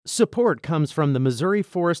Support comes from the Missouri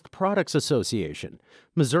Forest Products Association.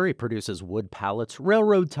 Missouri produces wood pallets,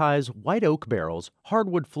 railroad ties, white oak barrels,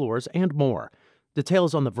 hardwood floors, and more.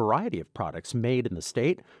 Details on the variety of products made in the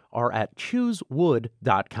state are at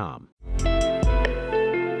choosewood.com.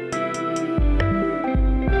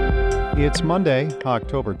 It's Monday,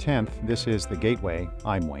 October 10th. This is The Gateway.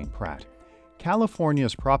 I'm Wayne Pratt.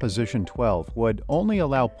 California's Proposition 12 would only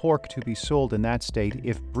allow pork to be sold in that state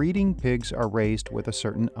if breeding pigs are raised with a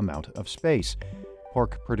certain amount of space.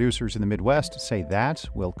 Pork producers in the Midwest say that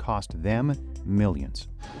will cost them millions.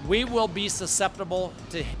 We will be susceptible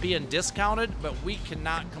to being discounted, but we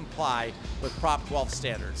cannot comply with Prop 12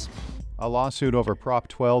 standards. A lawsuit over Prop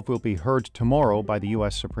 12 will be heard tomorrow by the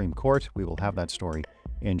U.S. Supreme Court. We will have that story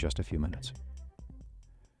in just a few minutes.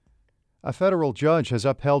 A federal judge has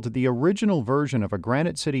upheld the original version of a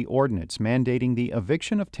Granite City ordinance mandating the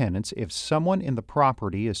eviction of tenants if someone in the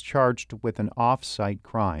property is charged with an off-site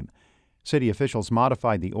crime. City officials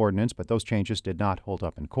modified the ordinance, but those changes did not hold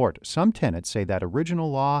up in court. Some tenants say that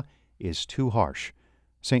original law is too harsh.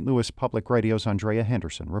 St. Louis Public Radio's Andrea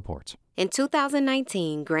Henderson reports. In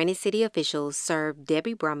 2019, Granite City officials served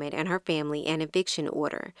Debbie Brummett and her family an eviction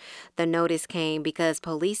order. The notice came because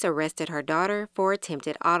police arrested her daughter for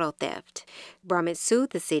attempted auto theft. Brummett sued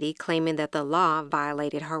the city, claiming that the law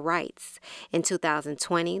violated her rights. In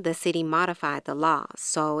 2020, the city modified the law,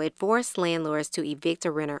 so it forced landlords to evict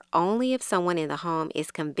a renter only if someone in the home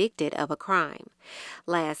is convicted of a crime.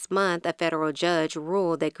 Last month, a federal judge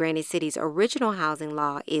ruled that Granite City's original housing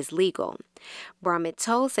law is legal. Brummett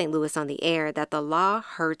told St. Louis on the air that the law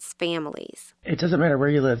hurts families. It doesn't matter where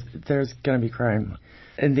you live, there's going to be crime.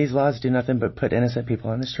 And these laws do nothing but put innocent people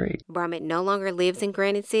on the street. Brummett no longer lives in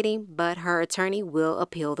Granite City, but her attorney will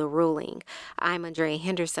appeal the ruling. I'm Andrea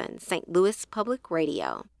Henderson, St. Louis Public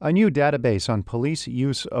Radio. A new database on police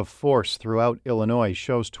use of force throughout Illinois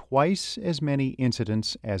shows twice as many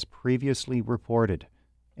incidents as previously reported.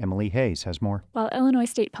 Emily Hayes has more. While Illinois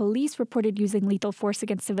State Police reported using lethal force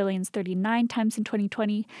against civilians 39 times in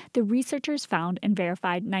 2020, the researchers found and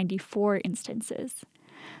verified 94 instances.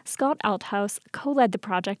 Scott Althaus co-led the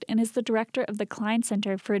project and is the director of the Klein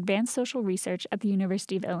Center for Advanced Social Research at the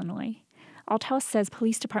University of Illinois. Althaus says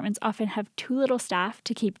police departments often have too little staff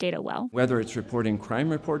to keep data well. Whether it's reporting crime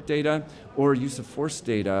report data or use of force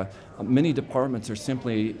data, many departments are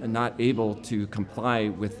simply not able to comply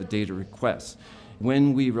with the data requests.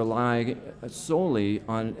 When we rely solely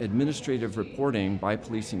on administrative reporting by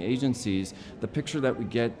policing agencies, the picture that we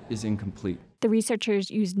get is incomplete. The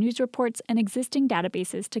researchers used news reports and existing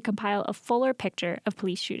databases to compile a fuller picture of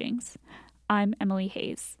police shootings. I'm Emily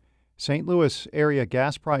Hayes. St. Louis area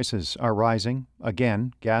gas prices are rising.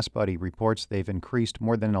 Again, GasBuddy reports they've increased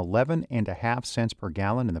more than 11.5 cents per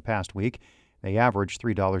gallon in the past week. They average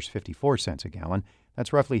 $3.54 a gallon.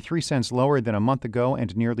 That's roughly 3 cents lower than a month ago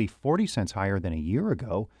and nearly 40 cents higher than a year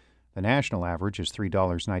ago. The national average is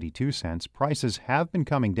 $3.92. Prices have been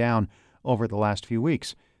coming down over the last few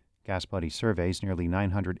weeks. GasBuddy surveys nearly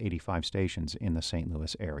 985 stations in the St.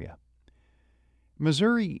 Louis area.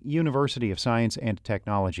 Missouri University of Science and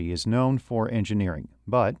Technology is known for engineering,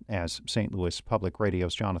 but as St. Louis Public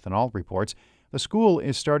Radio's Jonathan Ault reports, the school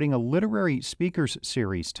is starting a literary speakers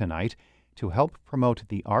series tonight to help promote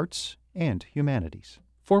the arts and humanities.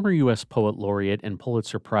 Former U.S. Poet Laureate and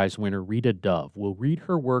Pulitzer Prize winner Rita Dove will read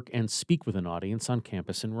her work and speak with an audience on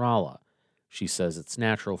campus in Rolla. She says it's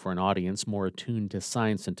natural for an audience more attuned to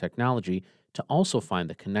science and technology to also find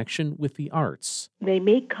the connection with the arts. They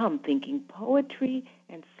may come thinking poetry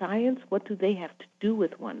and science, what do they have to do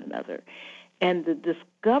with one another? And the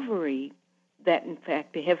discovery that, in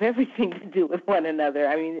fact, they have everything to do with one another.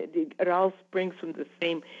 I mean, it all springs from the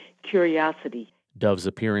same curiosity. Dove's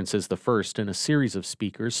appearance is the first in a series of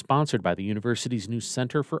speakers sponsored by the university's new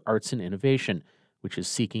Center for Arts and Innovation, which is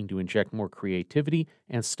seeking to inject more creativity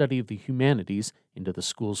and study of the humanities into the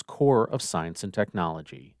school's core of science and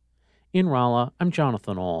technology. In Rolla, I'm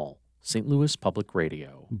Jonathan Ault, St. Louis Public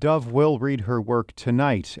Radio. Dove will read her work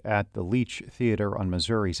tonight at the Leach Theater on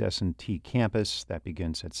Missouri's S&T campus. That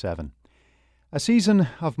begins at 7. A season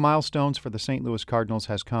of milestones for the St. Louis Cardinals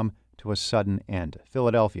has come to a sudden end.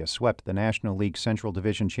 Philadelphia swept the National League Central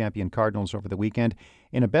Division champion Cardinals over the weekend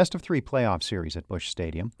in a best-of-3 playoff series at Busch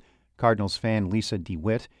Stadium. Cardinals fan Lisa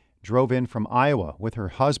DeWitt drove in from Iowa with her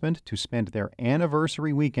husband to spend their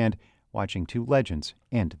anniversary weekend watching two legends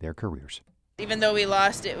end their careers. Even though we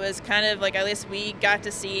lost, it was kind of like at least we got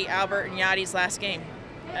to see Albert and Yadi's last game.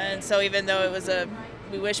 And so even though it was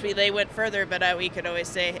we wish they went further, but we could always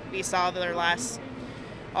say we saw their last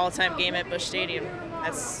all-time game at Busch Stadium.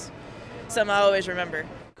 That's something I always remember.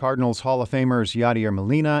 Cardinals Hall of Famers Yadier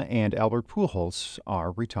Molina and Albert Pujols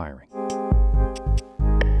are retiring.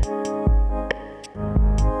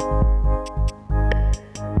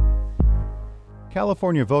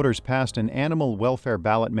 California voters passed an animal welfare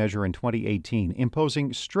ballot measure in 2018,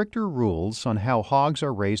 imposing stricter rules on how hogs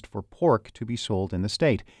are raised for pork to be sold in the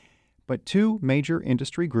state. But two major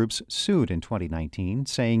industry groups sued in 2019,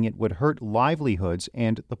 saying it would hurt livelihoods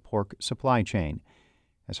and the pork supply chain.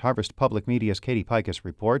 As Harvest Public Media's Katie Pikus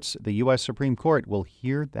reports, the U.S. Supreme Court will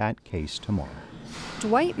hear that case tomorrow.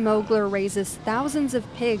 Dwight Mogler raises thousands of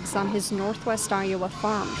pigs on his northwest Iowa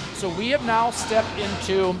farm. So we have now stepped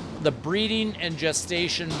into the breeding and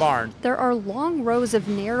gestation barn. There are long rows of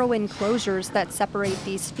narrow enclosures that separate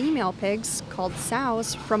these female pigs, called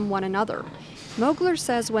sows, from one another. Mogler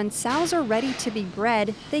says when sows are ready to be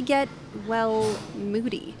bred, they get, well,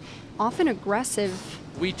 moody, often aggressive.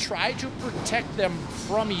 We try to protect them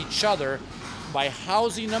from each other by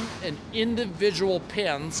housing them in individual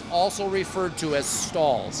pens, also referred to as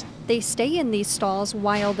stalls. They stay in these stalls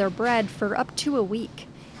while they're bred for up to a week.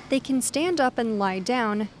 They can stand up and lie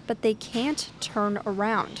down, but they can't turn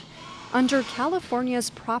around. Under California's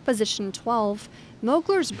Proposition 12,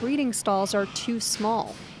 Mogler's breeding stalls are too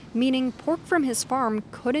small, meaning pork from his farm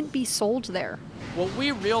couldn't be sold there. What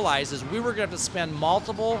we realized is we were going to spend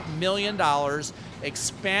multiple $1 million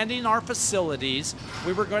expanding our facilities.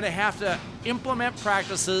 We were going to have to implement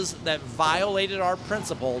practices that violated our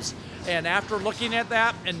principles. And after looking at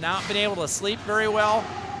that and not being able to sleep very well,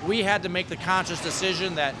 we had to make the conscious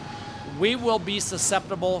decision that we will be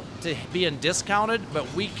susceptible to being discounted,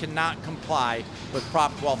 but we cannot comply with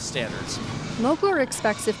Prop 12 standards. Mogler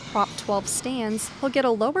expects if Prop 12 stands, he'll get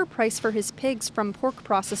a lower price for his pigs from pork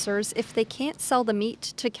processors if they can't sell the meat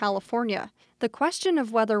to California. The question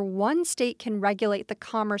of whether one state can regulate the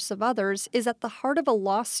commerce of others is at the heart of a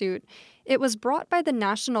lawsuit. It was brought by the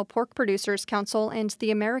National Pork Producers Council and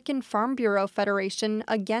the American Farm Bureau Federation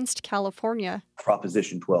against California.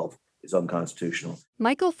 Proposition 12 is unconstitutional.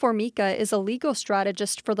 Michael Formica is a legal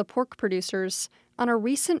strategist for the pork producers. On a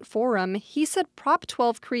recent forum, he said Prop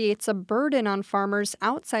 12 creates a burden on farmers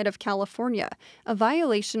outside of California, a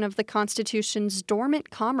violation of the Constitution's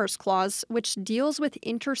Dormant Commerce Clause, which deals with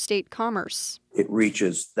interstate commerce. It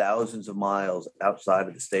reaches thousands of miles outside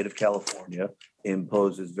of the state of California,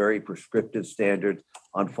 imposes very prescriptive standards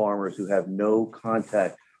on farmers who have no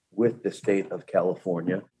contact with the state of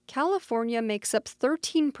California. California makes up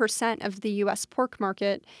 13% of the U.S. pork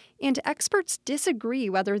market, and experts disagree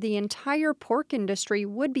whether the entire pork industry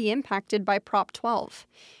would be impacted by Prop 12.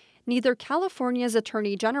 Neither California's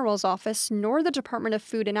Attorney General's office nor the Department of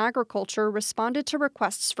Food and Agriculture responded to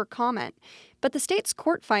requests for comment, but the state's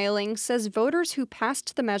court filing says voters who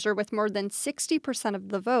passed the measure with more than 60% of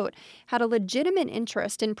the vote had a legitimate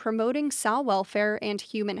interest in promoting sow welfare and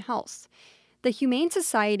human health. The Humane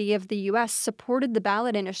Society of the U.S. supported the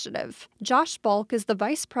ballot initiative. Josh Balk is the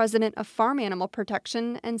vice president of Farm Animal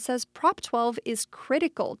Protection and says Prop 12 is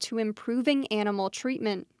critical to improving animal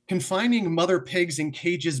treatment. Confining mother pigs in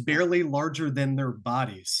cages barely larger than their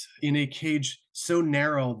bodies, in a cage so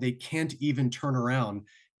narrow they can't even turn around,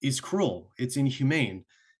 is cruel. It's inhumane.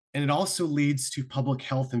 And it also leads to public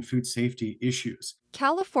health and food safety issues.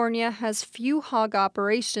 California has few hog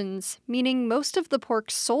operations, meaning most of the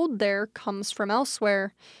pork sold there comes from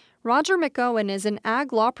elsewhere. Roger McOwen is an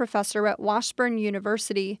ag law professor at Washburn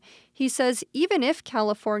University. He says even if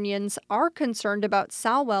Californians are concerned about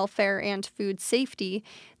sow welfare and food safety,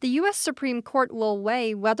 the U.S. Supreme Court will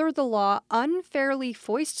weigh whether the law unfairly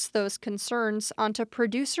foists those concerns onto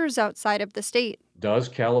producers outside of the state. Does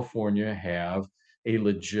California have a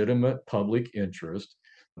legitimate public interest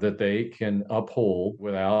that they can uphold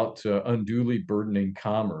without unduly burdening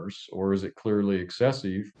commerce, or is it clearly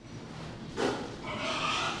excessive?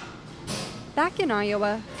 Back in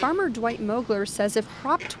Iowa, farmer Dwight Mogler says if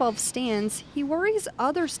Prop 12 stands, he worries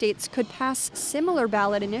other states could pass similar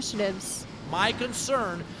ballot initiatives. My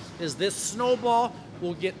concern is this snowball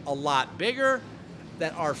will get a lot bigger,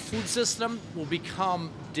 that our food system will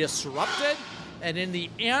become disrupted, and in the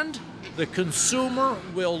end, the consumer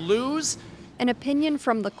will lose. An opinion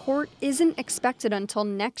from the court isn't expected until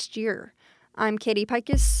next year. I'm Katie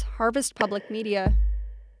Pikus, Harvest Public Media.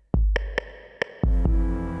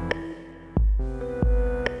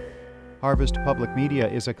 Harvest Public Media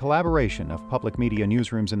is a collaboration of public media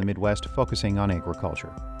newsrooms in the Midwest focusing on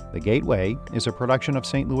agriculture. The Gateway is a production of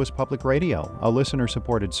St. Louis Public Radio, a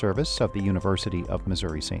listener-supported service of the University of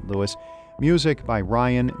Missouri-St. Louis. Music by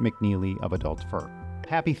Ryan McNeely of Adult Fur.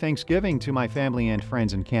 Happy Thanksgiving to my family and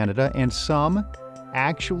friends in Canada, and some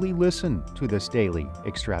actually listen to this daily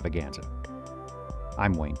extravaganza.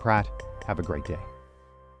 I'm Wayne Pratt. Have a great day.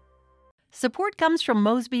 Support comes from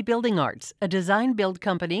Mosby Building Arts, a design-build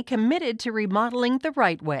company committed to remodeling the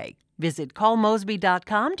right way. Visit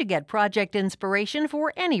callmosby.com to get project inspiration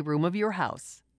for any room of your house.